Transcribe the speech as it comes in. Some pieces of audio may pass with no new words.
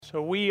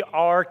So we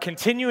are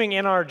continuing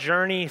in our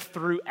journey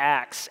through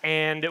Acts,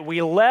 and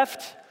we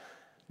left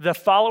the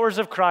followers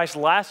of Christ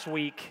last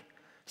week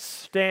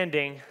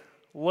standing,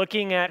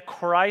 looking at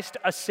Christ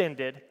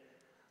ascended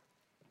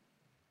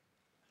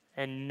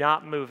and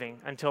not moving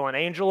until an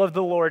angel of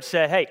the Lord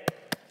said, "Hey,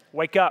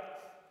 wake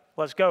up,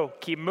 let's go,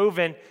 keep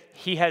moving.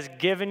 He has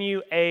given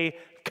you a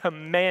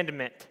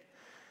commandment,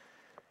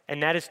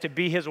 and that is to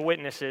be his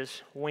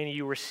witnesses when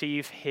you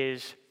receive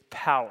his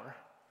power."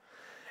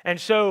 And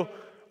so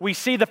we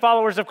see the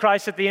followers of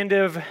Christ at the end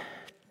of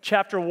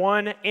chapter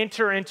 1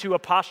 enter into a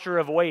posture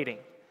of waiting.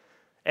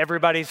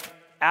 Everybody's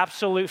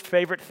absolute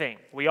favorite thing.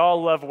 We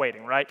all love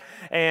waiting, right?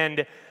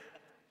 And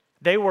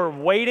they were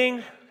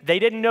waiting. They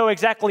didn't know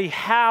exactly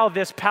how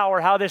this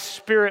power, how this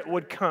spirit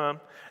would come.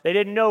 They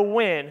didn't know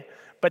when,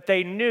 but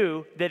they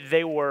knew that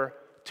they were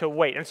to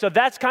wait. And so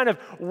that's kind of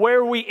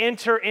where we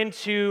enter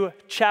into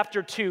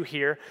chapter 2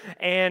 here.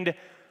 And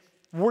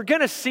we're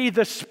going to see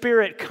the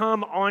Spirit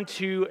come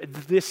onto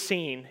this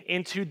scene,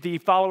 into the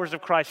followers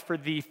of Christ for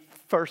the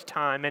first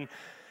time. And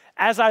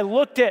as I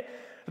looked at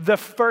the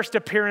first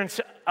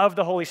appearance of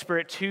the Holy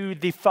Spirit to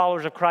the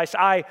followers of Christ,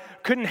 I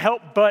couldn't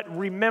help but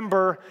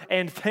remember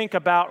and think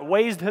about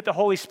ways that the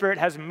Holy Spirit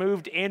has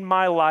moved in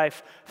my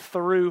life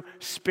through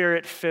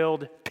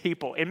Spirit-filled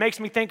people. It makes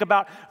me think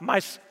about my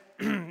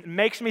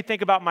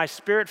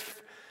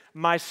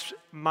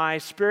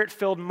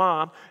Spirit-filled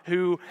mom,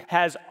 who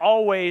has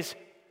always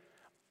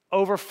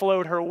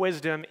overflowed her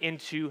wisdom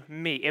into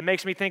me. It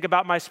makes me think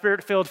about my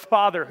Spirit-filled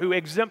father, who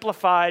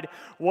exemplified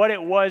what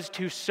it was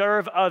to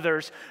serve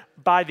others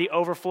by the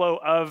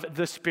overflow of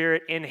the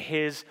Spirit in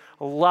his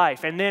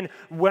life. And then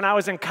when I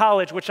was in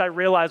college, which I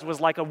realized was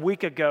like a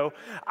week ago,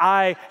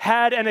 I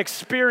had an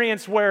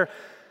experience where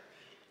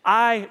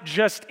I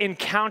just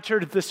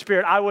encountered the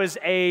Spirit. I was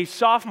a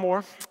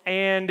sophomore,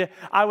 and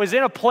I was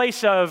in a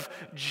place of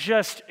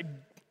just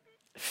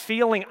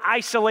feeling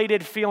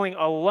isolated, feeling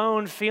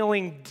alone,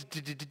 feeling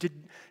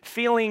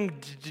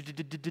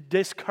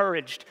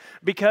discouraged,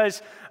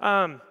 because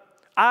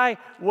I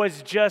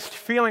was just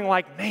feeling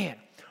like, man,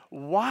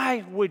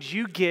 why would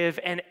you give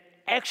an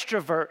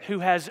extrovert who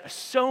has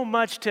so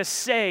much to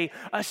say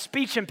a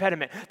speech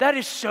impediment? That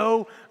is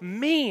so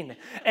mean.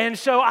 And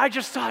so I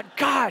just thought,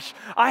 gosh,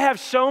 I have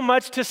so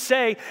much to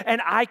say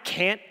and I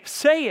can't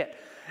say it.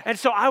 And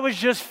so I was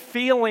just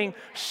feeling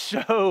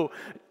so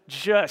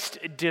just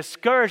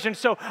discouraged. And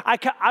so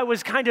I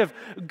was kind of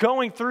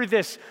going through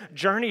this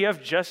journey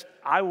of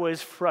I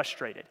was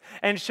frustrated.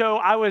 And so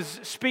I was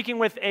speaking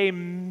with a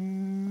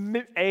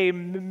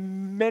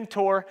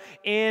mentor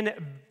in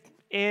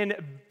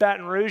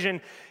Baton Rouge,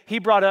 and he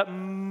brought up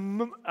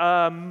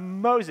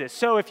Moses.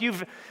 So if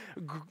you've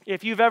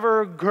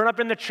ever grown up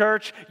in the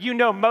church, you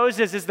know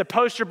Moses is the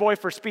poster boy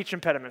for speech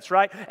impediments,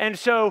 right? And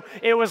so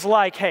it was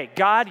like, hey,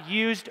 God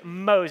used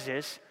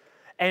Moses,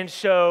 and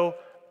so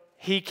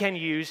he can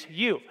use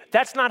you.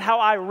 That's not how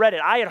I read it.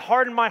 I had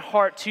hardened my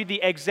heart to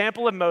the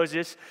example of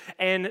Moses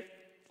and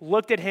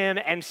looked at him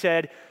and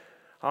said,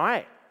 all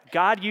right,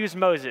 God used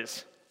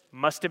Moses.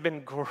 Must have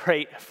been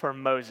great for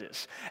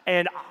Moses.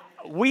 And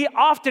we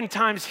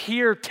oftentimes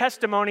hear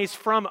testimonies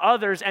from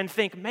others and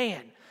think,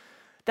 man,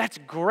 that's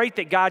great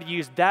that God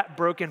used that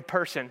broken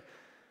person.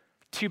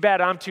 Too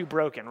bad I'm too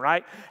broken,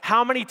 right?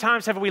 How many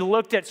times have we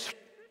looked at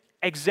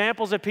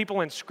examples of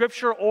people in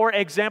Scripture or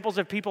examples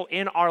of people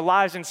in our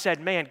lives and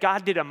said, man,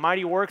 God did a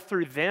mighty work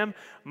through them,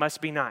 must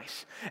be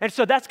nice. And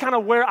so that's kind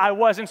of where I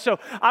was. And so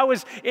I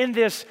was in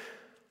this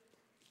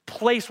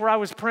place where I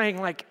was praying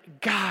like,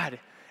 God,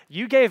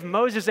 you gave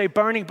Moses a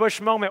burning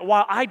bush moment.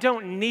 While I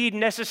don't need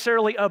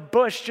necessarily a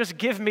bush, just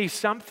give me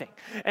something.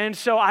 And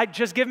so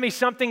just give me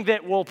something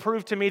that will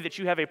prove to me that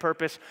you have a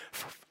purpose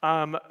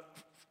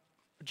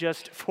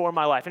just for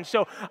my life. And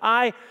so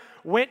I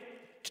went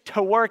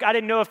to work. I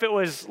didn't know if it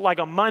was like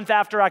a month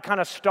after I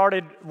kind of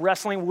started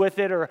wrestling with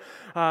it, or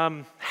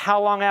how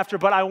long after,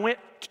 but I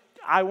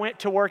went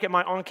to work at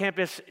my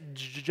on-campus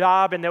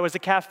job, and there was a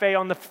cafe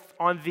on the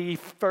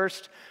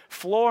first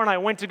floor, and I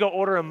went to go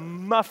order a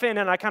muffin,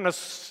 and I kind of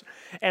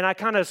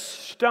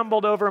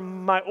stumbled over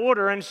my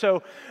order, and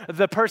so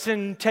the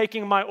person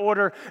taking my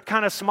order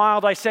kind of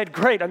smiled. I said,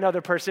 great,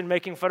 another person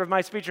making fun of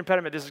my speech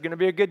impediment. This is going to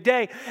be a good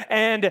day.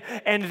 And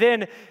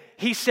then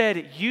he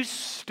said, you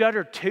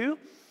stutter too?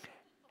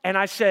 And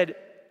I said,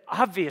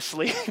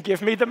 obviously,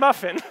 give me the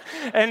muffin.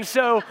 And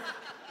so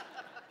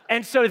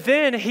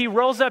then he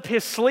rolls up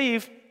his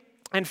sleeve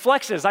and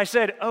flexes. I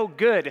said, oh,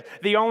 good.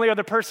 The only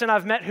other person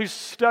I've met who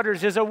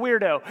stutters is a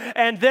weirdo.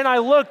 And then I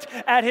looked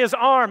at his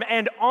arm,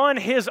 and on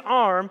his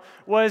arm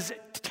was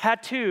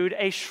tattooed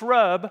a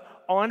shrub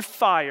on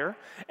fire,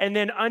 and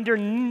then under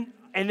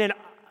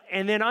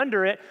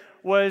it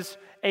was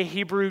a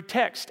Hebrew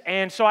text.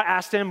 And so I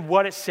asked him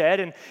what it said,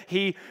 and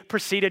he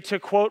proceeded to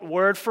quote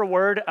word for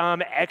word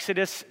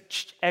Exodus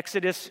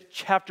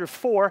chapter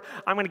 4.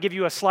 I'm going to give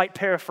you a slight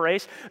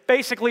paraphrase.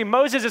 Basically,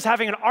 Moses is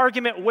having an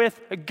argument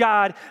with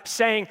God,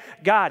 saying,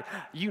 God,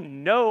 you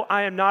know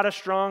I am not a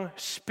strong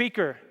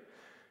speaker,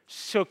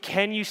 so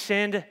can you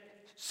send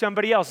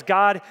somebody else.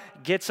 God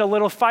gets a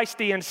little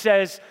feisty and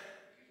says,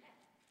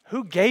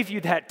 who gave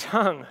you that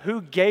tongue?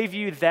 Who gave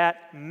you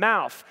that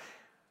mouth?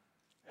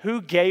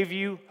 Who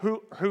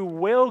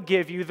will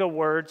give you the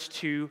words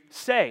to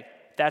say?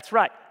 That's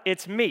right,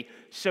 it's me.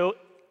 So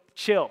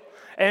chill.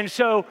 And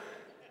so,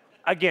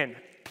 again,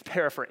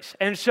 paraphrase.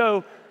 And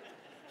so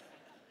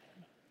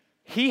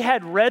he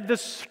had read the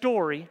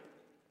story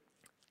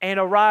and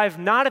arrived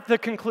not at the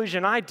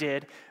conclusion I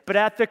did, but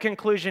at the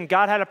conclusion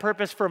God had a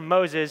purpose for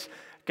Moses.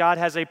 God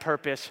has a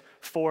purpose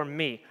for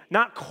me.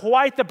 Not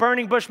quite the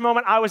burning bush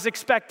moment I was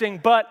expecting,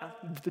 but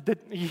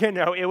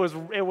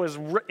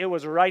it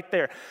was right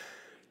there.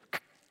 A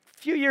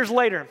few years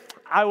later,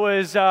 I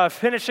was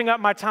finishing up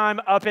my time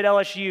up at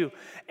LSU,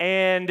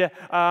 and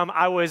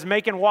I was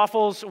making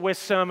waffles with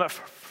some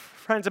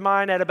friends of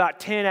mine at about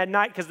 10 at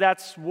night, because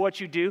that's what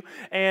you do.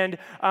 And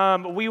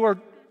we were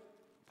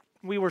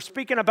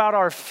speaking about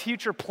our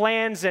future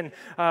plans and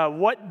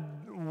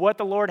what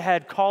the Lord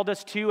had called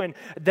us to, and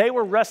they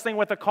were wrestling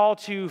with a call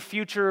to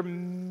future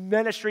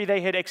ministry. They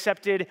had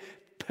accepted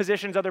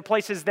positions other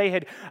places. They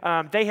had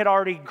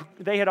already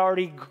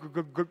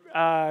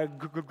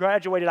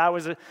graduated. I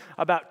was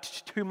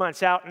about 2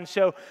 months out, and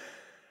so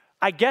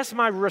I guess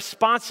my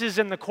responses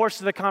in the course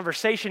of the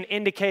conversation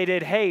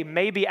indicated, hey,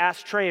 maybe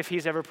ask Trey if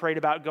he's ever prayed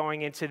about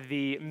going into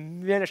the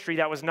ministry.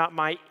 That was not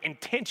my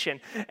intention.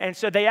 And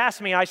so they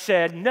asked me, I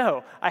said,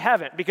 no, I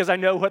haven't, because I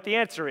know what the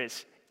answer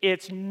is.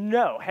 It's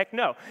no, heck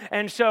no.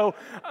 And so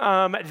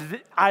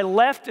I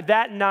left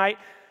that night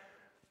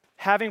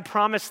having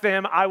promised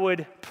them I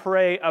would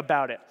pray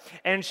about it.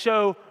 And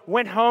so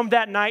went home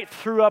that night,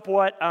 threw up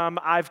what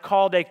I've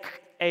called a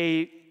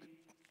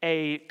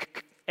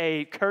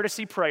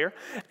courtesy prayer,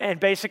 and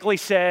basically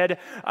said,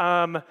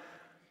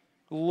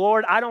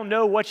 Lord, I don't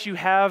know what you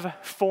have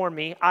for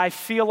me. I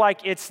feel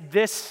like it's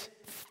this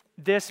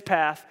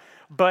path,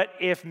 but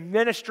if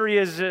ministry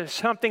is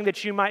something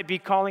that you might be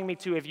calling me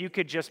to, if you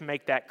could just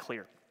make that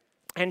clear.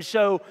 And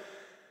so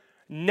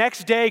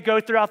next day,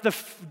 go throughout the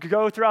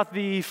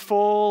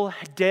full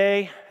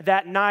day.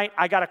 That night,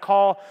 I got a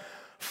call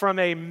from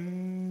a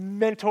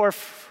mentor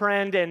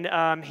friend,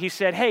 and he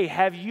said, hey,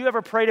 have you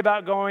ever prayed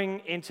about going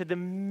into the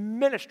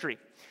ministry?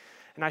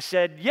 And I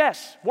said,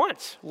 yes,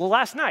 once,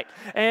 last night.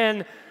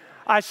 And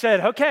I said,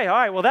 okay, all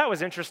right, well, that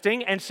was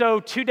interesting. And so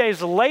 2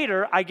 days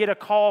later, I get a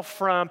call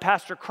from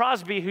Pastor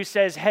Crosby, who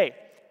says, hey,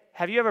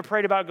 have you ever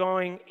prayed about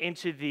going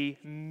into the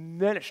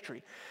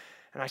ministry?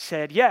 And I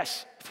said,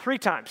 yes, 3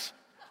 times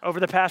over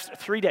the past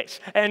 3 days.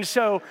 And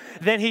so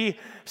then he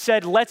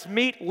said, let's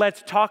meet,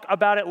 let's talk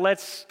about it,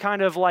 let's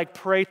kind of like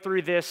pray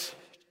through this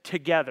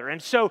together. And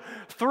so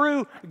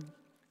through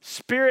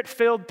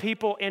Spirit-filled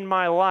people in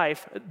my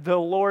life, the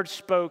Lord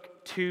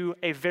spoke to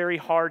a very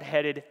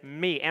hard-headed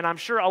me. And I'm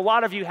sure a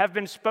lot of you have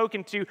been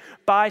spoken to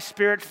by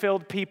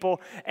Spirit-filled people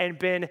and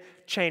been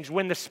changed.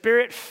 When the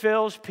Spirit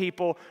fills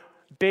people,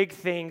 big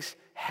things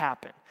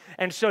happen.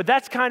 And so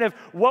that's kind of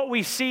what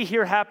we see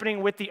here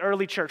happening with the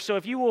early church. So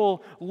if you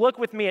will look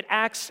with me at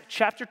Acts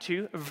chapter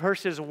 2,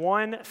 verses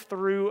 1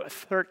 through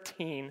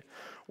 13,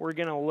 we're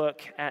going to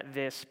look at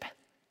this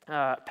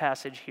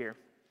passage here.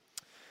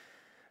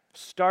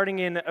 Starting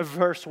in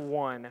verse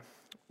 1.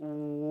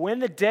 When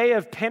the day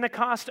of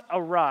Pentecost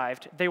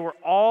arrived, they were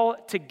all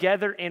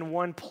together in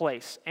one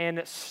place.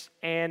 And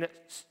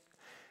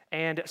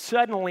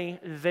suddenly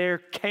there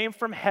came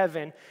from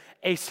heaven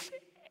a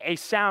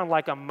sound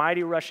like a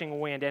mighty rushing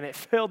wind, and it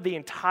filled the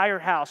entire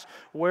house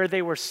where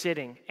they were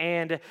sitting.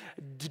 And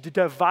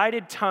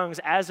divided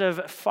tongues as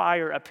of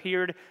fire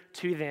appeared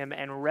to them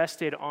and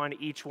rested on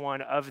each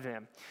one of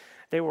them.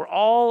 They were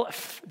all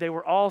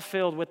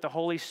filled with the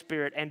Holy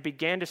Spirit and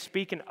began to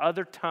speak in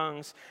other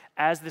tongues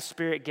as the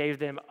Spirit gave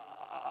them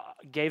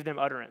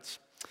utterance.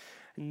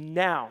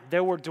 Now,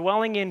 there were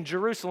dwelling in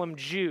Jerusalem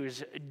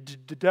Jews,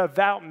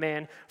 devout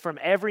men from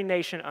every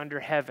nation under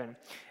heaven.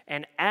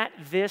 And at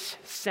this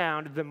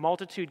sound, the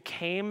multitude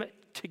came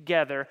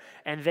together,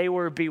 and they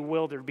were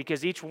bewildered,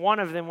 because each one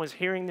of them was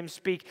hearing them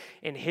speak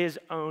in his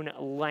own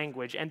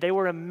language. And they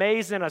were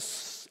amazed and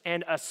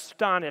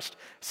astonished,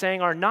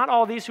 saying, are not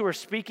all these who are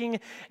speaking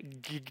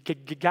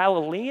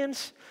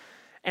Galileans?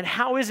 And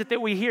how is it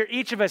that we hear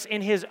each of us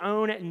in his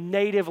own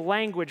native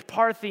language,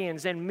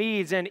 Parthians and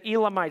Medes and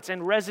Elamites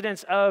and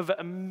residents of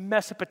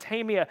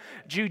Mesopotamia,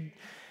 Judea,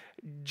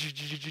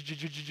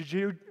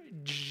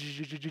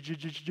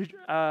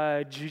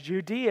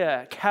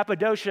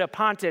 Cappadocia,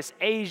 Pontus,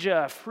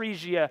 Asia,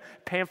 Phrygia,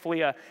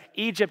 Pamphylia,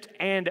 Egypt,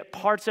 and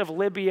parts of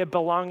Libya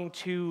belonging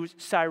to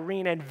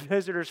Cyrene, and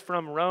visitors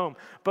from Rome,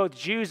 both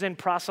Jews and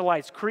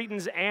proselytes,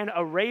 Cretans and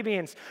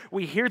Arabians.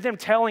 We hear them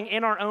telling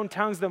in our own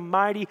tongues the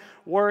mighty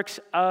works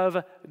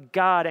of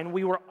God. And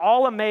we were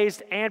all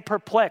amazed and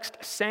perplexed,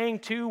 saying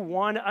to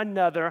one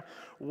another,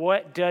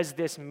 what does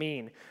this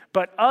mean?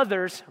 But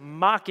others,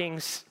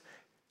 mocking,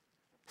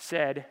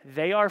 said,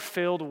 they are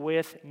filled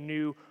with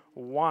new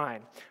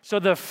wine. So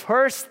the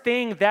first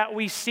thing that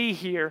we see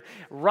here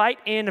right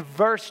in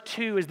verse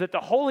 2 is that the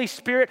Holy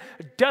Spirit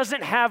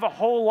doesn't have a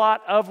whole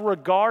lot of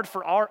regard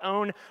for our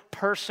own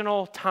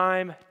personal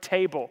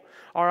timetable.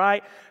 All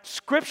right?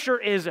 Scripture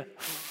is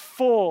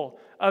full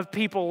of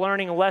people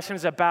learning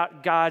lessons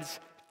about God's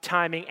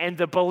timing, and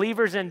the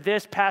believers in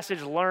this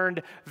passage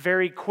learned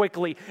very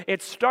quickly.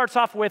 It starts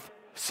off with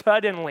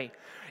suddenly.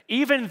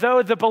 Even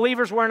though the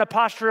believers were in a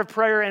posture of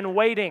prayer and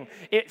waiting,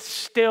 it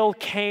still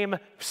came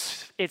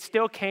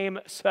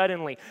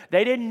suddenly.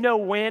 They didn't know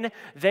when,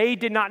 they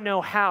did not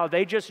know how.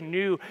 They just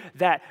knew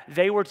that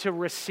they were to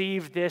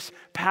receive this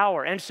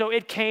power. And so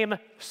it came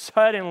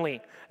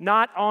suddenly,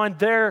 not on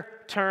their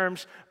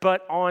terms,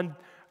 but on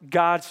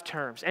God's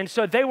terms. And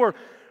so they were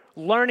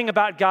learning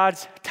about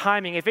God's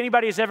timing. If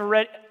anybody has ever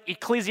read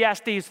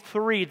Ecclesiastes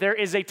 3, there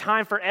is a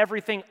time for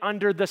everything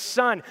under the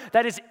sun.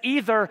 That is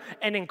either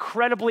an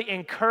incredibly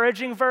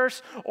encouraging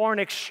verse or an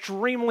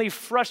extremely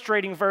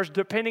frustrating verse,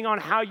 depending on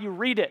how you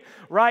read it,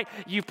 right?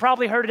 You've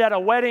probably heard it at a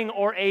wedding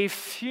or a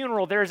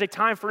funeral. There is a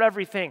time for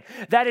everything.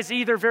 That is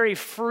either very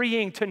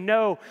freeing to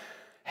know,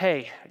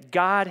 hey,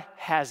 God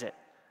has it.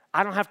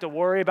 I don't have to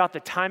worry about the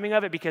timing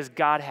of it because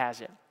God has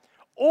it.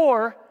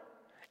 Or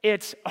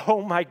it's,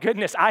 oh my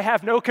goodness, I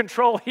have no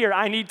control here.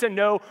 I need to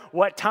know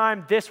what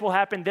time this will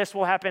happen,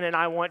 and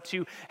I want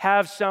to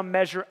have some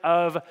measure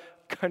of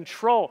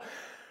control.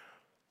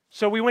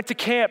 So we went to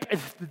camp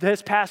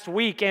this past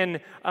week,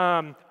 and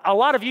a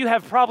lot of you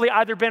have probably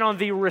either been on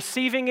the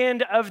receiving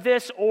end of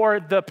this or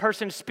the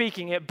person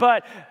speaking it,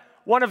 but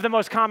one of the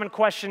most common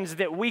questions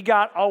that we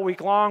got all week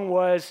long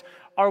was,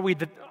 are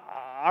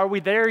we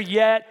there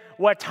yet?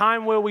 What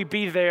time will we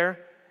be there?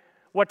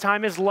 What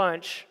time is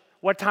lunch?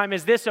 What time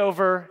is this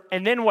over?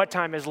 And then what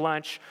time is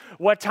lunch?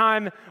 What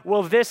time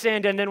will this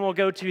end? And then we'll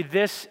go to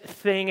this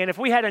thing. And if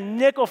we had a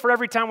nickel for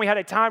every time we had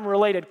a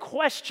time-related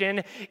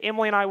question,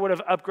 Emily and I would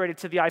have upgraded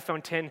to the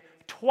iPhone 10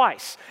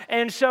 twice.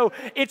 And so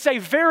it's a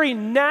very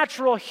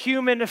natural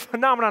human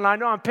phenomenon. I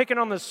know I'm picking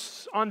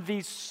on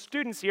these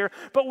students here,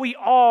 but we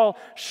all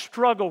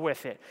struggle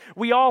with it.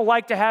 We all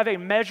like to have a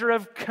measure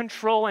of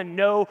control and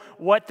know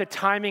what the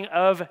timing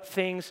of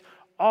things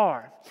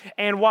are.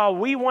 And while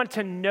we want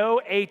to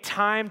know a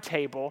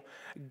timetable,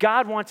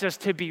 God wants us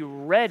to be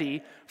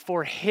ready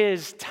for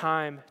His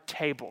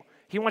timetable.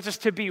 He wants us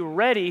to be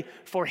ready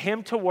for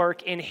Him to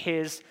work in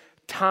His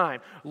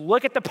time.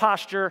 Look at the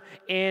posture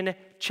in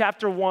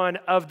chapter 1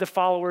 of the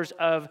followers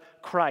of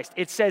Christ.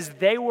 It says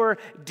they were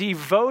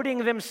devoting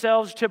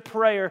themselves to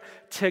prayer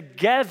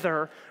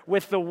together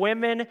with the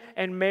women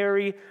and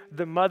Mary,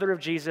 the mother of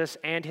Jesus,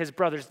 and his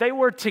brothers. They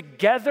were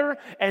together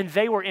and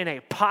they were in a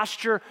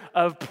posture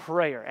of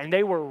prayer. And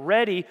they were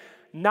ready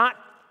not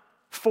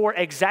for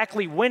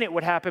exactly when it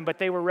would happen, but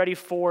they were ready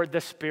for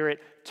the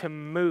Spirit to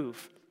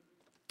move.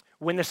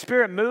 When the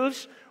Spirit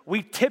moves,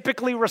 we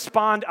typically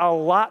respond a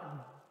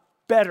lot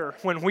better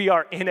when we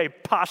are in a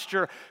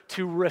posture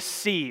to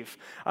receive.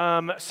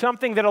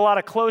 Something that a lot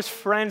of close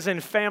friends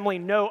and family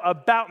know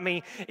about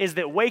me is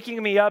that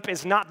waking me up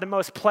is not the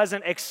most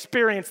pleasant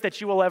experience that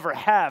you will ever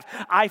have.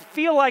 I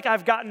feel like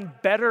I've gotten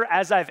better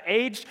as I've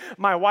aged.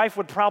 My wife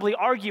would probably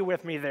argue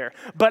with me there.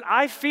 But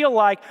I feel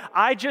like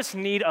I just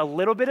need a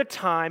little bit of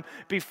time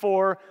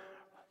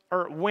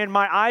when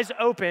my eyes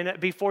open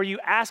before you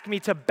ask me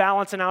to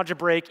balance an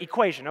algebraic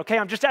equation, okay?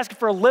 I'm just asking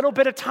for a little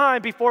bit of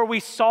time before we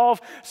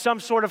solve some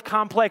sort of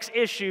complex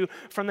issue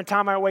from the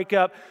time I wake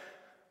up.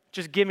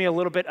 Just give me a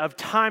little bit of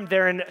time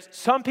there. And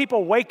some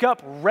people wake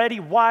up ready,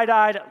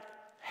 wide-eyed,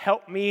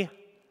 help me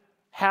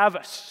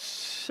have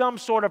some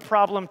sort of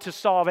problem to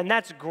solve, and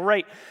that's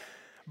great.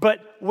 But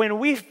when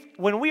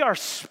we are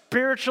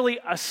spiritually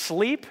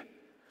asleep,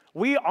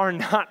 we are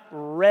not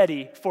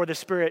ready for the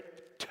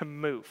Spirit to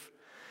move.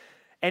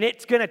 And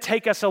it's going to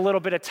take us a little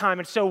bit of time.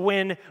 And so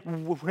when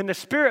the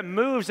Spirit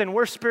moves and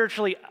we're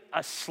spiritually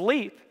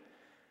asleep,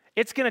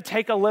 it's going to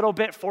take a little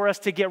bit for us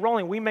to get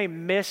rolling. We may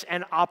miss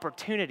an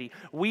opportunity.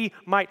 We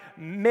might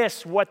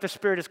miss what the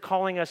Spirit is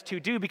calling us to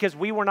do because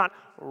we were not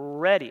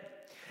ready.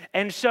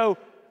 And so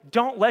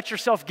don't let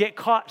yourself get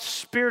caught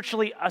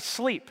spiritually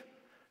asleep.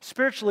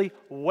 Spiritually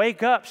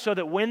wake up so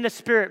that when the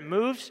Spirit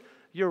moves,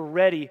 you're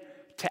ready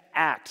to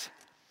act.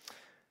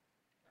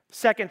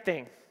 Second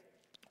thing.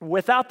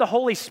 Without the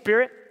Holy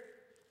Spirit,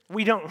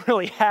 we don't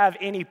really have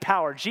any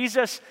power.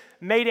 Jesus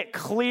made it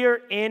clear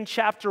in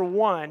chapter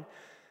 1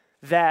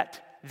 that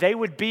they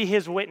would be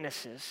His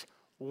witnesses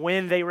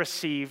when they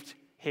received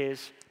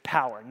His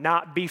power,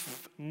 not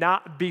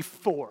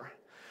before.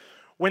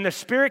 When the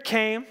Spirit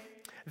came,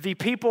 the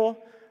people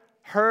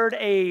heard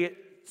a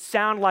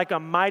sound like a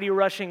mighty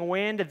rushing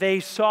wind.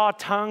 They saw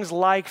tongues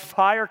like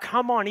fire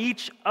come on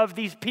each of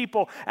these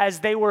people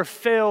as they were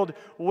filled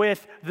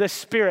with the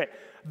Spirit.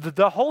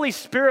 The Holy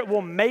Spirit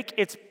will make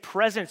His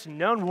presence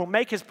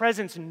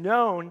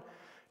known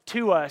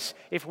to us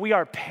if we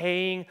are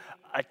paying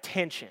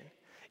attention.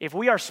 If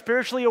we are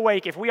spiritually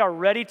awake, if we are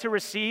ready to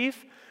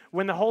receive,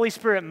 when the Holy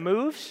Spirit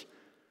moves,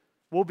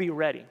 we'll be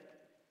ready.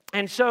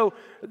 And so,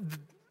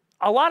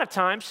 a lot of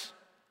times,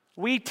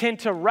 we tend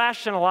to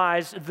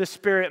rationalize the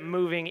Spirit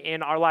moving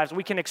in our lives.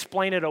 We can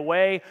explain it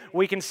away.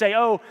 We can say,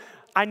 oh,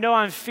 I know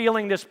I'm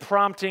feeling this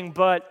prompting,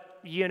 but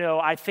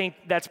I think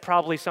that's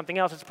probably something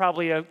else. It's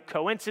probably a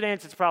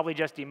coincidence. It's probably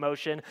just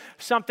emotion,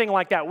 something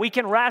like that. We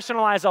can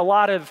rationalize a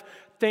lot of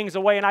things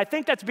away. And I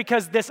think that's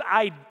because this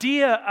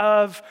idea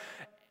of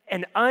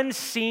an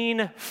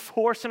unseen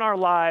force in our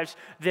lives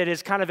that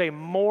is kind of a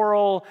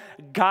moral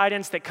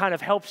guidance that kind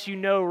of helps you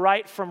know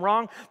right from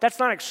wrong, that's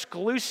not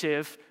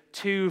exclusive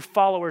to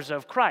followers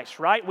of Christ,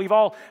 right? We've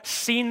all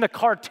seen the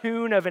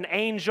cartoon of an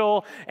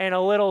angel and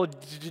a little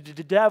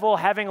devil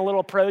having a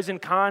little pros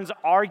and cons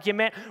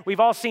argument.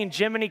 We've all seen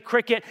Jiminy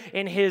Cricket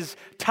in his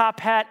top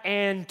hat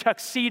and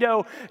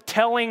tuxedo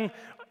telling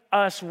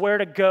us where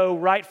to go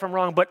right from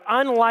wrong. But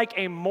unlike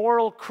a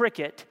moral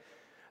cricket,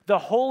 the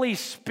Holy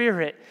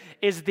Spirit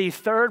is the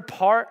third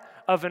part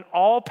of an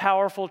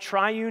all-powerful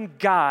triune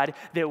God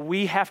that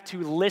we have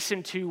to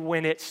listen to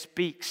when it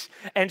speaks.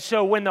 And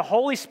so when the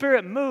Holy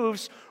Spirit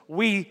moves,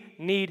 we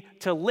need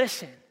to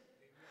listen.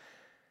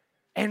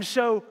 And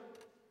so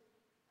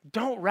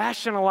don't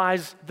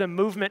rationalize the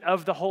movement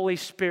of the Holy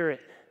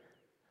Spirit.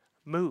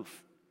 Move,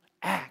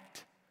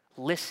 act,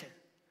 listen,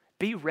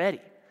 be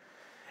ready.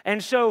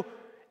 And so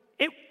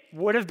it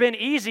would have been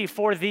easy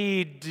for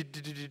the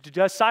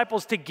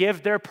disciples to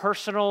give their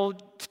personal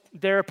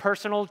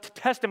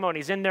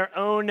testimonies in their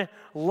own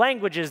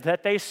languages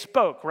that they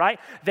spoke, right?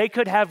 They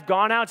could have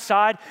gone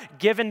outside,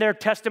 given their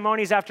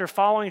testimonies after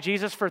following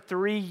Jesus for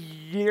 3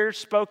 years,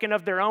 spoken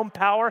of their own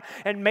power,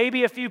 and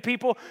maybe a few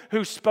people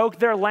who spoke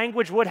their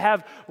language would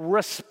have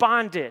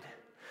responded.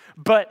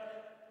 But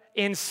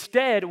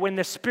instead, when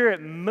the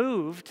Spirit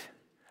moved,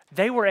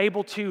 they were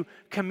able to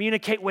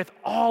communicate with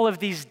all of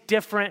these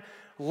different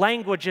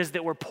languages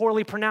that were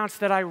poorly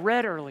pronounced that I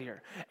read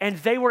earlier. And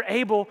they were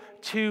able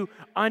to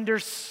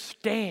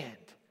understand.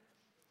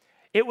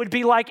 It would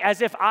be like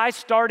as if I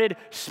started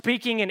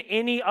speaking in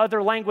any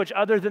other language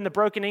other than the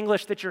broken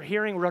English that you're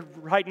hearing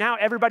right now.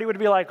 Everybody would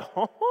be like,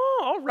 oh,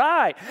 all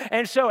right.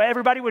 And so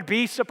everybody would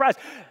be surprised.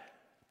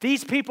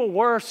 These people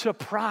were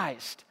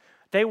surprised.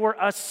 They were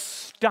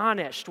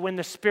astonished when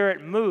the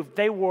Spirit moved.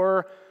 They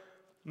were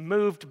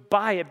moved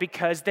by it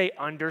because they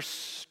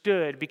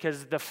understood,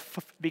 because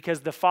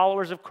the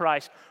followers of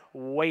Christ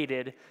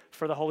waited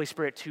for the Holy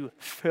Spirit to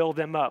fill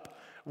them up.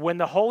 When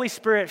the Holy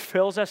Spirit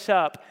fills us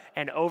up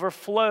and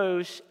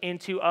overflows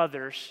into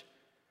others,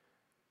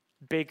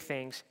 big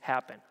things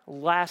happen.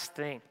 Last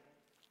thing,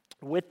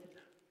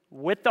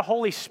 with the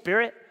Holy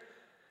Spirit,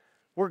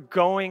 we're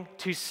going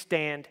to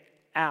stand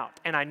out.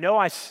 And I know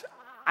I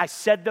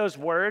said those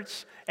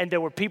words, and there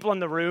were people in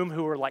the room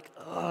who were like,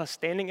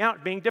 standing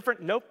out, being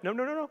different. Nope,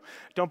 no.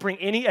 Don't bring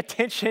any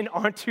attention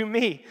onto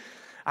me.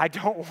 I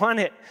don't want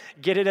it.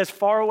 Get it as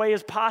far away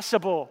as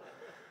possible.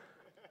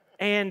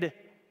 And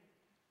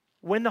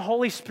when the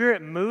Holy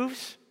Spirit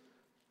moves,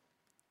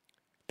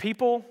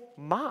 people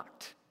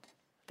mocked.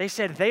 They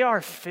said they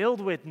are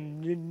filled with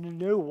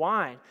new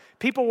wine.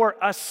 People were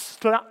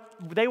astonished.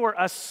 They were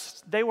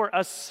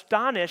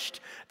astonished.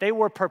 They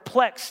were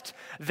perplexed.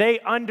 They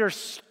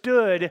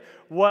understood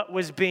what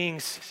was being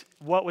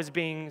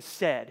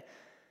said.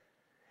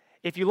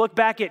 If you look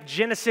back at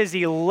Genesis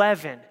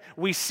 11,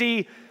 we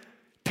see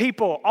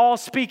people all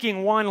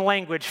speaking one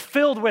language,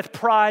 filled with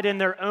pride in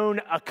their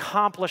own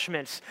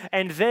accomplishments,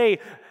 and they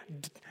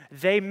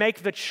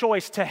make the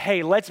choice to,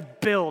 hey, let's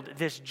build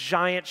this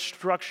giant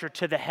structure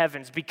to the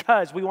heavens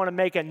because we want to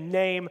make a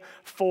name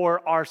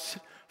for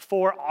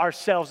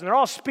ourselves. And they're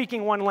all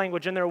speaking one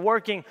language, and they're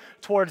working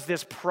towards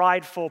this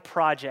prideful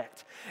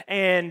project.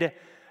 And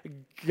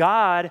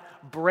God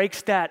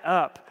breaks that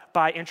up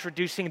by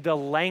introducing the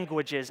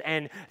languages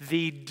and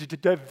the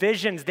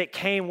divisions that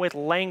came with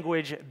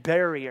language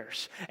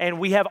barriers. And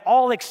we have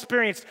all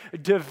experienced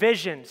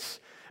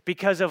divisions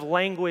because of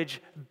language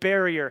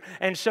barrier.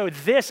 And so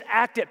this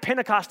act at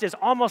Pentecost is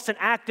almost an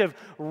act of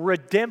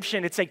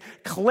redemption. It's a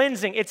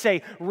cleansing. It's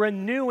a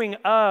renewing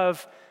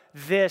of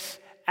this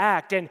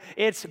act. And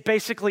it's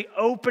basically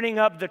opening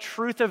up the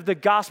truth of the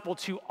gospel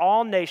to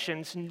all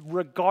nations,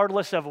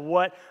 regardless of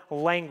what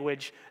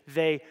language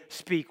they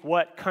speak,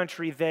 what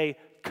country they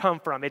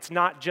come from. It's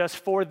not just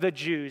for the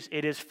Jews,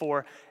 it is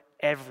for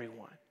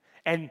everyone.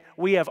 And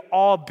we have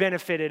all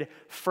benefited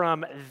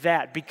from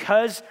that.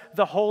 Because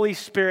the Holy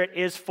Spirit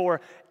is for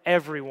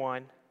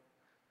everyone,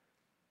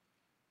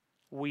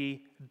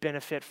 we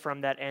benefit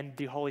from that, and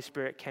the Holy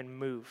Spirit can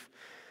move.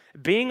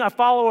 Being a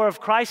follower of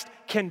Christ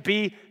can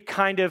be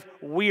kind of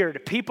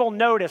weird. People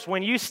notice.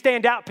 When you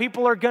stand out,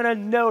 people are going to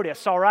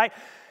notice, all right?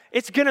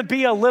 It's going to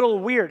be a little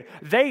weird.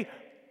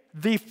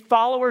 The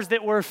followers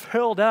that were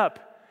filled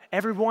up,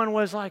 everyone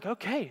was like,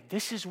 okay,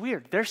 this is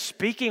weird. They're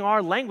speaking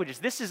our languages.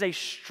 This is a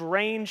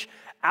strange,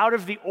 out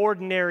of the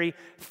ordinary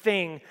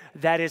thing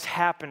that is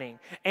happening.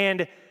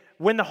 And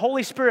when the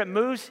Holy Spirit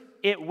moves,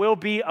 it will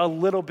be a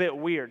little bit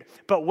weird.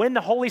 But when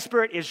the Holy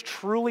Spirit is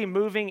truly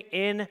moving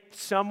in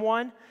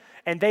someone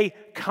and they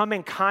come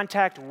in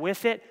contact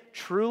with it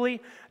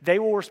truly, they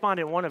will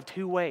respond in one of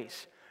two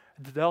ways.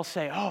 They'll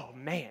say, oh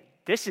man,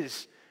 this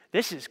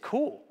is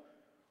cool.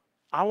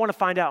 I want to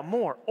find out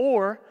more.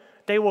 Or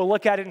they will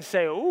look at it and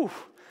say, ooh,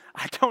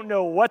 I don't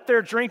know what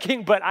they're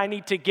drinking, but I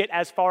need to get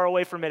as far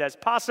away from it as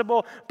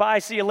possible. Bye,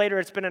 see you later.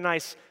 It's been a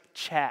nice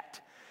chat.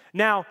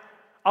 Now,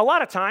 a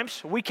lot of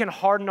times we can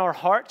harden our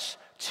hearts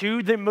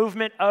to the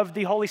movement of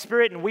the Holy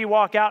Spirit, and we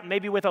walk out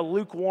maybe with a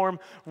lukewarm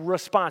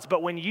response.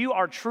 But when you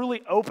are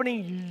truly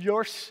opening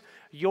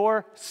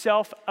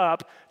yourself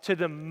up to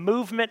the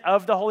movement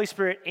of the Holy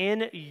Spirit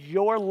in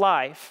your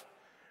life,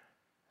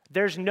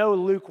 there's no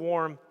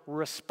lukewarm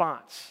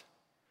response.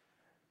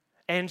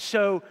 And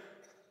so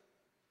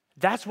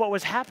that's what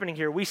was happening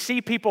here. We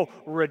see people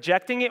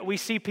rejecting it. We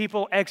see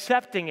people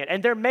accepting it.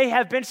 And there may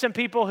have been some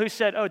people who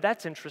said, oh,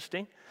 that's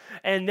interesting,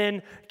 and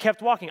then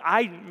kept walking.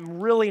 I'm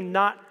really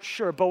not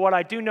sure. But what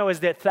I do know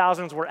is that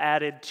thousands were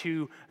added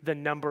to the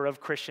number of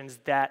Christians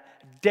that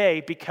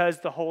day because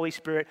the Holy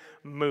Spirit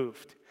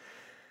moved.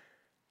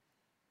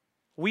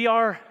 We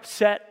are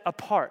set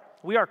apart.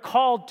 We are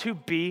called to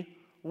be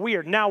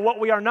weird. Now, what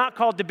we are not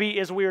called to be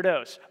is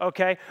weirdos,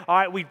 okay? All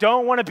right, we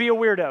don't want to be a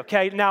weirdo,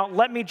 okay? Now,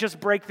 let me just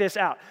break this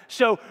out.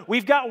 So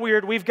we've got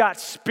weird, we've got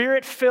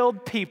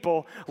spirit-filled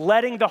people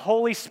letting the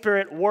Holy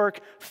Spirit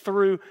work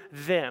through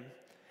them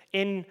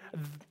in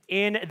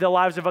the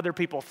lives of other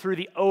people through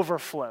the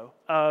overflow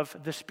of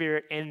the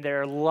Spirit in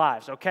their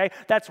lives, okay?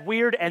 That's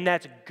weird and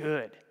that's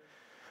good.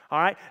 All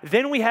right?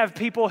 Then we have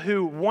people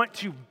who want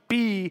to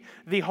be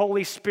the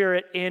Holy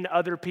Spirit in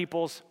other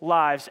people's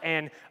lives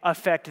and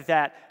affect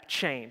that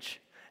change.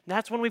 And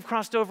that's when we've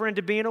crossed over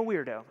into being a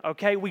weirdo,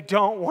 okay? We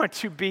don't want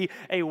to be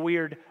a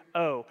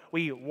weirdo.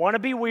 We want to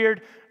be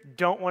weird,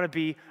 don't want to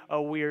be a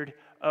weirdo.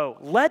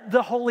 Let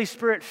the Holy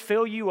Spirit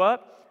fill you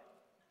up,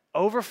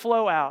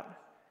 overflow out,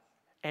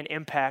 and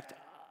impact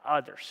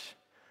others.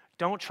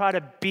 Don't try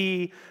to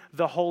be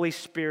the Holy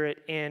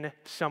Spirit in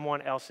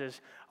someone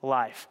else's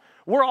life.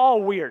 We're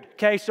all weird,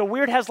 okay? So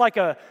weird has like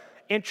a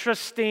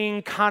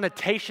interesting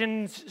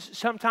connotation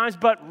sometimes,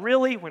 but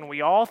really when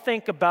we all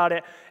think about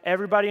it,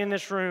 everybody in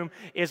this room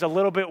is a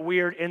little bit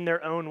weird in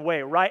their own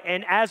way, right?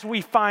 And as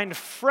we find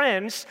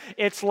friends,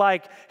 it's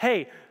like,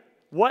 hey,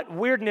 what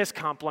weirdness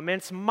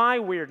complements my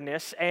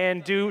weirdness,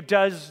 and do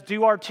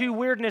our two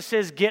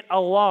weirdnesses get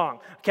along,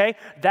 okay?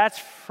 That's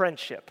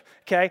friendship,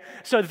 okay?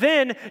 So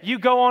then you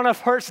go on a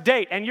first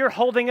date, and you're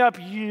holding up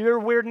your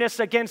weirdness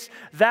against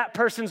that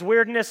person's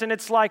weirdness, and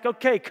it's like,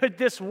 okay, could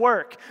this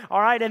work,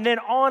 all right? And then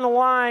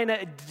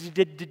online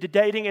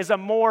dating is a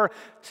more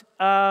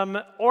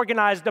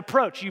organized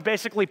approach. You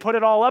basically put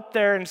it all up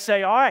there and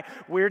say, all right,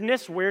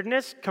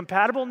 weirdness,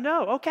 compatible?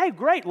 No, okay,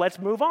 great, let's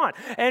move on.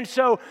 And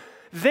so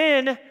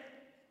then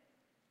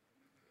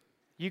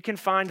you can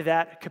find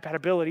that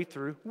compatibility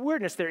through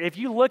weirdness there. If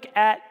you look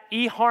at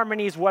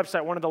eHarmony's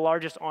website, one of the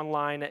largest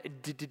online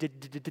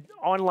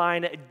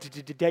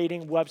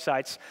dating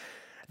websites,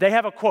 they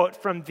have a quote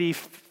from the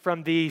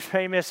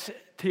famous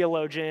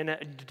theologian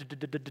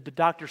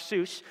Dr.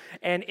 Seuss,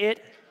 and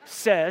it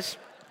says,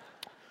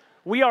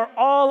 "We are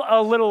all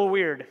a little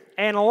weird,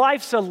 and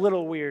life's a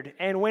little weird.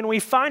 And when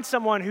we find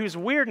someone whose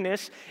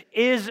weirdness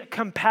is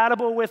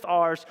compatible with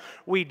ours,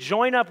 we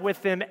join up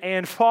with them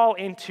and fall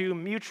into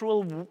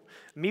mutual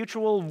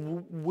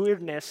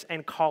weirdness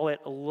and call it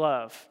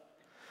love."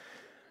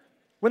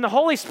 When the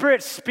Holy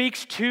Spirit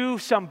speaks to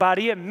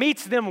somebody, it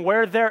meets them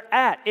where they're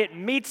at. It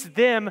meets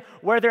them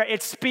where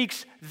it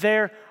speaks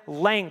their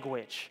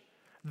language.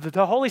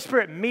 The Holy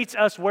Spirit meets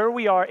us where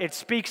we are. It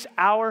speaks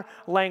our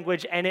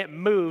language, and it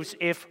moves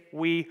if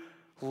we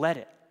let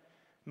it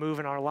move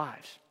in our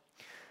lives.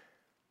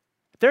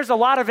 There's a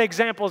lot of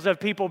examples of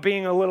people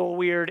being a little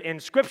weird in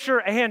Scripture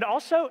and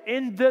also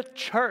in the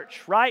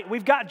church, right?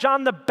 We've got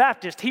John the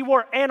Baptist. He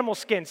wore animal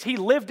skins. He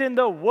lived in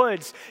the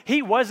woods.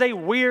 He was a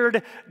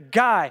weird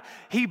guy.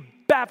 He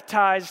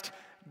baptized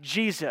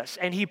Jesus,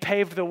 and he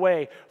paved the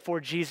way for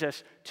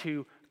Jesus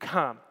to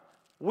come.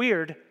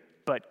 Weird,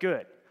 but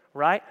good.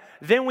 Right?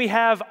 Then we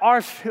have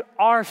our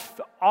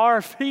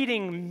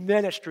feeding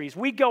ministries.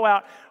 We go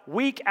out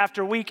week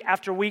after week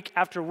after week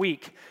after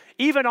week.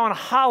 Even on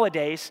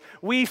holidays,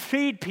 we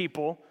feed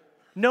people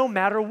no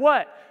matter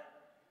what.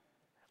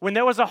 When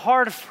there was a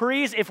hard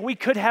freeze, if we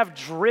could have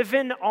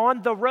driven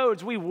on the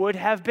roads, we would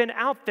have been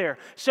out there.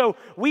 So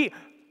we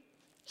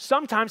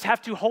sometimes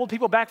have to hold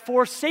people back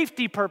for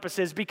safety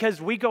purposes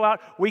because we go out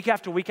week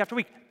after week after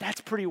week.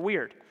 That's pretty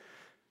weird.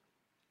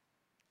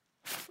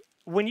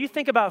 When you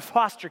think about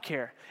foster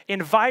care,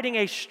 inviting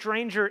a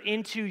stranger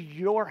into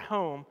your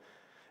home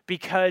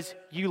because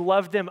you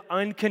love them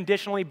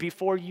unconditionally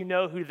before you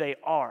know who they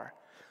are,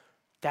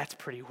 that's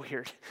pretty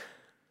weird.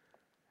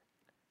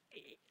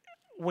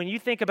 When you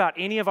think about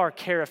any of our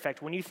care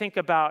effect, when you think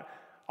about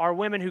our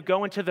women who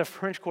go into the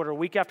French Quarter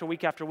week after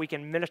week after week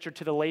and minister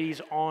to the ladies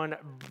on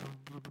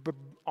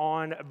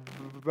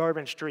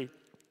Bourbon Street,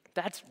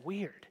 that's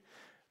weird.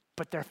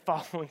 But they're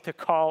following the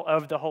call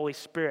of the Holy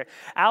Spirit.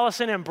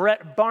 Allison and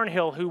Brett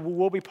Barnhill, who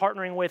we'll be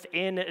partnering with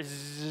in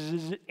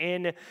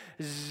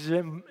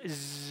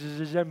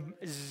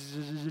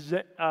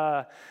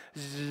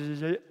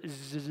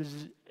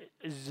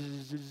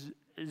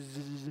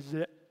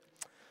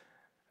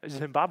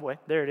Zimbabwe,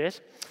 there it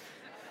is.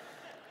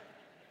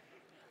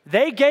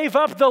 They gave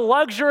up the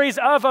luxuries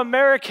of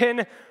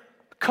American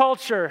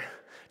culture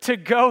to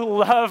go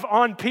love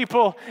on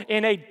people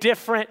in a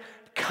different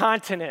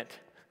continent.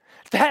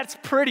 That's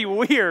pretty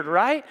weird,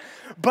 right?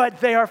 But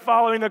they are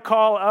following the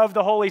call of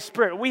the Holy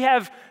Spirit. We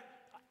have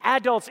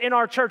adults in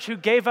our church who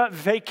gave up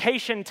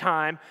vacation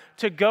time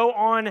to go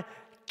on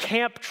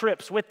camp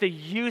trips with the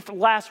youth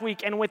last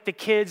week and with the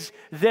kids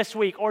this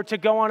week, or to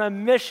go on a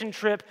mission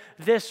trip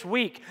this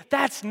week.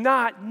 That's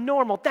not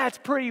normal. That's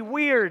pretty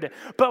weird.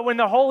 But when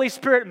the Holy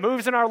Spirit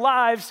moves in our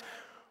lives,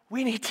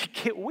 we need to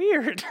get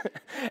weird.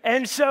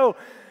 And so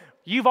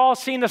you've all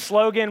seen the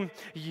slogan,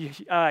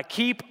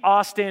 keep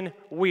Austin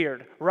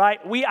weird,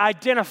 right? We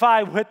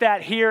identify with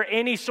that here.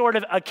 Any sort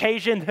of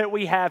occasion that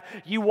we have,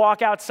 you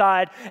walk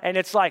outside and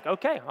it's like,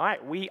 okay, all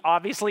right, we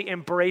obviously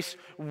embrace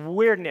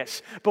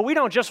weirdness. But we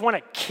don't just want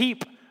to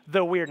keep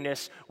the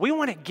weirdness. We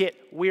want to get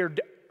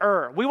weirder.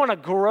 We want to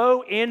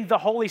grow in the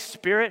Holy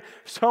Spirit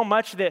so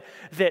much that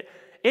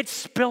it's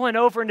spilling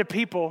over into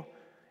people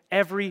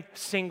every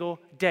single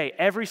day.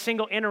 Every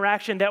single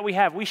interaction that we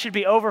have, we should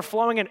be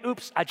overflowing and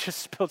oops, I just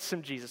spilled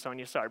some Jesus on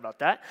you. Sorry about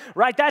that.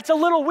 Right? That's a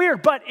little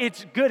weird, but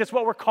it's good. It's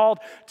what we're called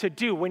to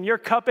do. When your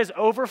cup is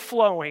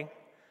overflowing,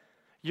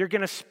 you're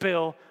going to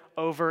spill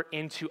over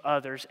into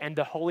others, and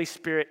the Holy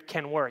Spirit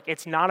can work.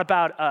 It's not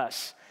about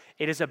us.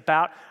 It is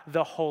about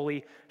the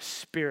Holy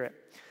Spirit.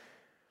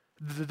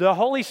 The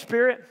Holy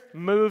Spirit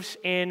moves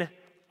in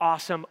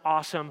awesome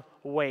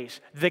ways.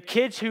 The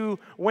kids who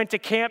went to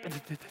camp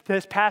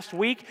this past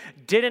week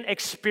didn't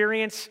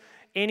experience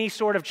any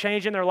sort of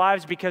change in their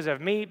lives because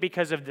of me,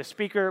 because of the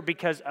speaker,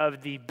 because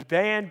of the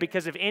band,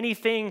 because of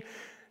anything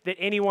that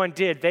anyone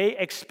did. They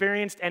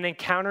experienced and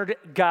encountered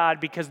God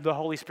because the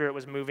Holy Spirit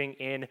was moving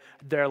in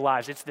their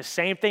lives. It's the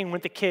same thing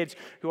with the kids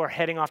who are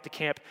heading off to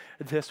camp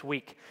this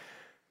week.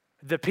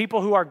 The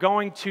people who are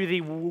going to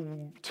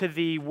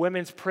the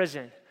women's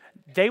prison,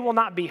 they will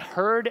not be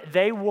heard.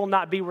 They will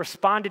not be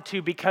responded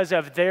to because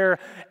of their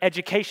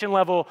education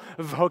level,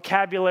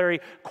 vocabulary,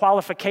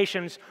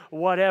 qualifications,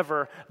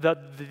 whatever.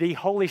 The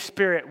Holy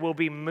Spirit will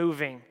be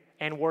moving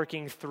and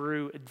working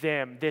through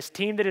them. This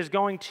team that is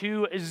going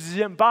to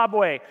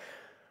Zimbabwe,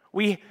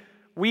 we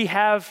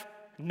have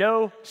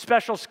no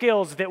special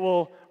skills that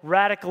will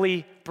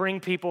radically bring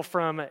people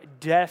from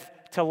death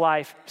to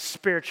life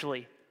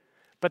spiritually.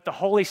 But the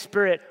Holy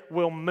Spirit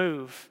will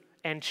move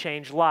and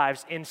change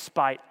lives in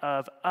spite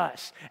of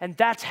us. And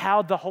that's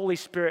how the Holy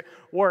Spirit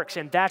works,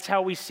 and that's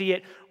how we see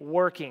it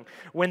working.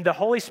 When the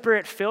Holy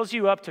Spirit fills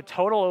you up to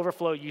total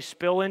overflow, you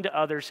spill into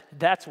others.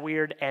 That's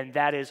weird, and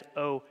that is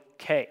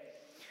okay.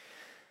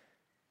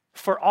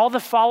 For all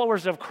the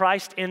followers of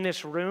Christ in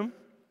this room,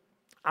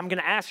 I'm going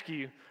to ask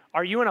you,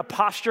 are you in a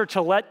posture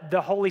to let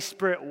the Holy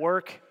Spirit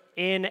work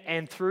in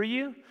and through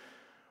you?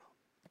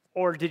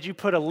 Or did you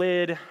put a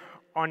lid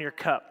on your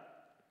cup?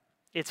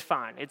 It's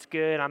fine. It's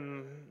good.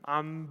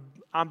 I'm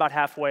about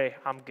halfway.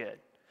 I'm good.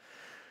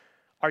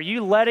 Are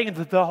you letting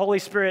the Holy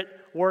Spirit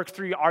work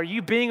through you? Are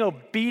you being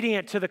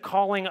obedient to the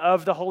calling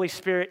of the Holy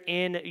Spirit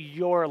in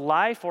your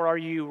life, or are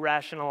you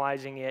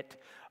rationalizing it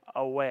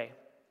away?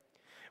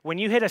 When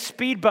you hit a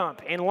speed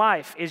bump in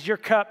life, is your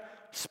cup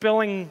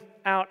spilling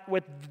out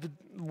with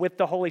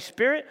the Holy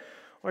Spirit,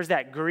 or is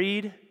that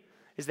greed?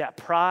 Is that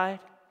pride?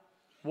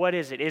 What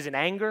is it? Is it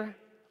anger?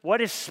 What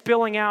is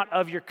spilling out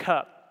of your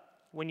cup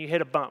when you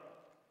hit a bump?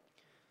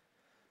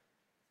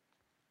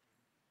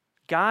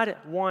 God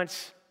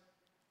wants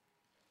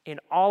in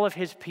all of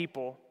his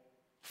people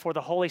for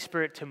the Holy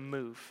Spirit to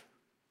move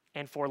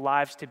and for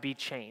lives to be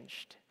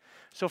changed.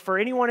 So for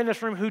anyone in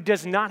this room who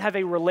does not have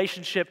a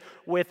relationship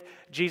with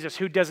Jesus,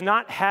 who does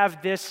not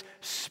have this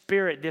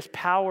Spirit, this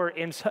power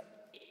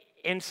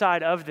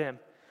inside of them,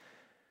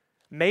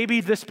 maybe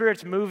the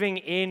Spirit's moving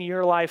in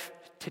your life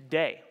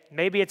today.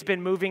 Maybe it's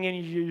been moving in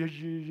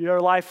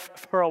your life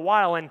for a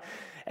while, and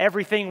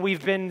everything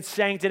we've been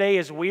saying today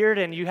is weird,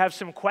 and you have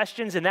some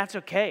questions, and that's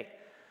okay.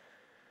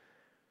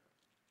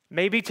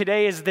 Maybe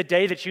today is the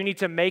day that you need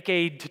to make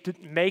a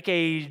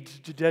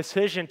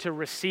decision to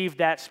receive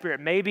that Spirit.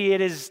 Maybe it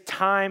is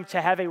time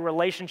to have a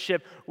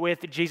relationship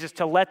with Jesus,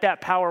 to let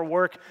that power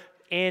work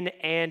in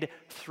and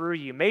through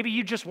you. Maybe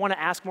you just want to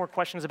ask more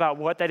questions about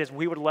what that is.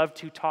 We would love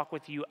to talk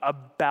with you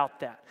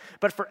about that.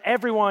 But for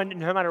everyone,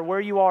 no matter where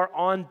you are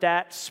on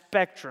that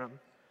spectrum,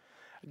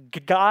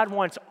 God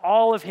wants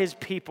all of his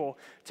people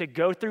to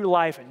go through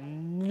life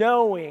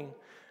knowing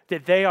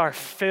that they are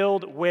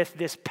filled with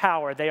this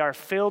power. They are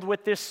filled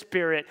with this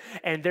Spirit,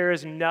 and there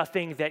is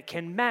nothing that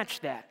can match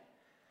that.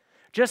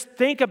 Just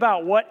think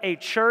about what a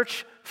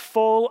church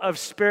full of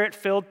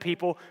Spirit-filled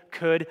people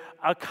could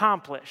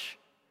accomplish.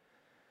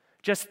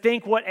 Just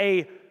think what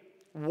a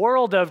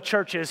world of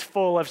churches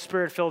full of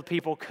Spirit-filled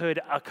people could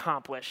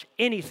accomplish.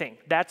 Anything.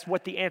 That's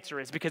what the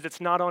answer is, because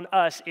it's not on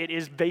us. It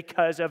is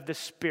because of the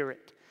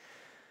Spirit.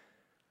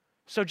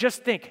 So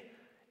just think,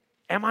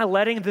 am I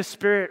letting the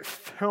Spirit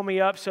fill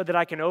me up so that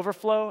I can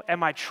overflow?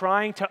 Am I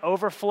trying to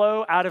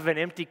overflow out of an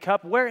empty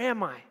cup? Where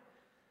am I?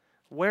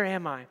 Where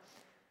am I?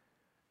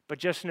 But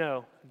just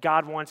know,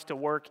 God wants to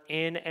work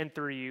in and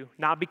through you,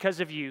 not because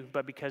of you,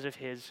 but because of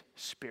his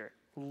Spirit.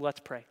 Let's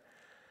pray.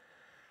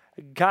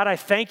 God, I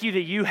thank you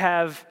that you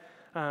have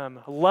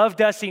loved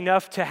us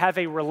enough to have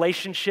a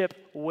relationship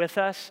with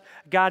us.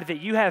 God, that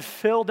you have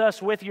filled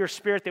us with your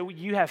Spirit, that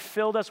you have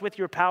filled us with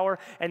your power,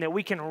 and that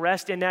we can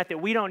rest in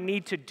that we don't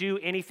need to do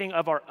anything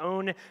of our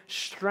own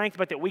strength,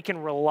 but that we can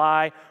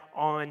rely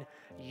on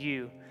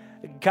you.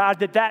 God,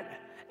 that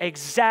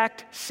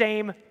exact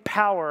same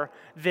power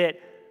that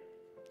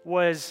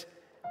was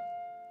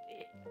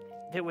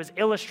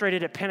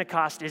illustrated at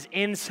Pentecost is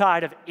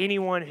inside of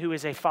anyone who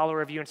is a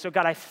follower of you. And so,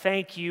 God, I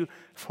thank you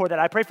for that.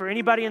 I pray for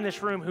anybody in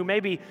this room who may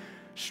be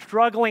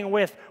struggling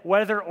with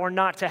whether or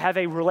not to have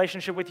a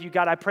relationship with you.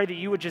 God, I pray that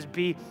you would just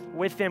be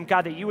with them.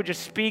 God, that you would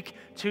just speak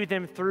to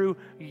them through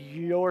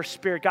your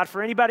Spirit. God,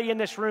 for anybody in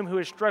this room who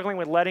is struggling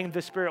with letting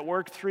the Spirit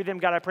work through them,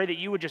 God, I pray that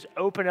you would just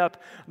open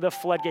up the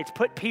floodgates,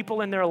 put people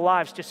in their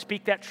lives to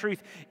speak that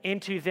truth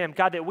into them.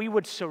 God, that we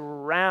would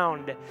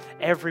surround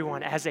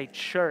everyone as a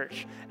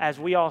church as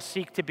we all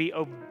seek to be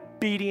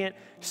obedient,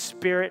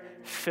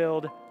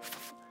 Spirit-filled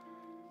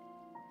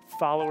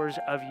followers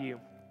of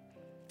you.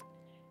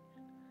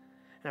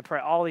 And I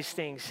pray all these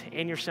things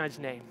in your Son's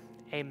name.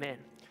 Amen.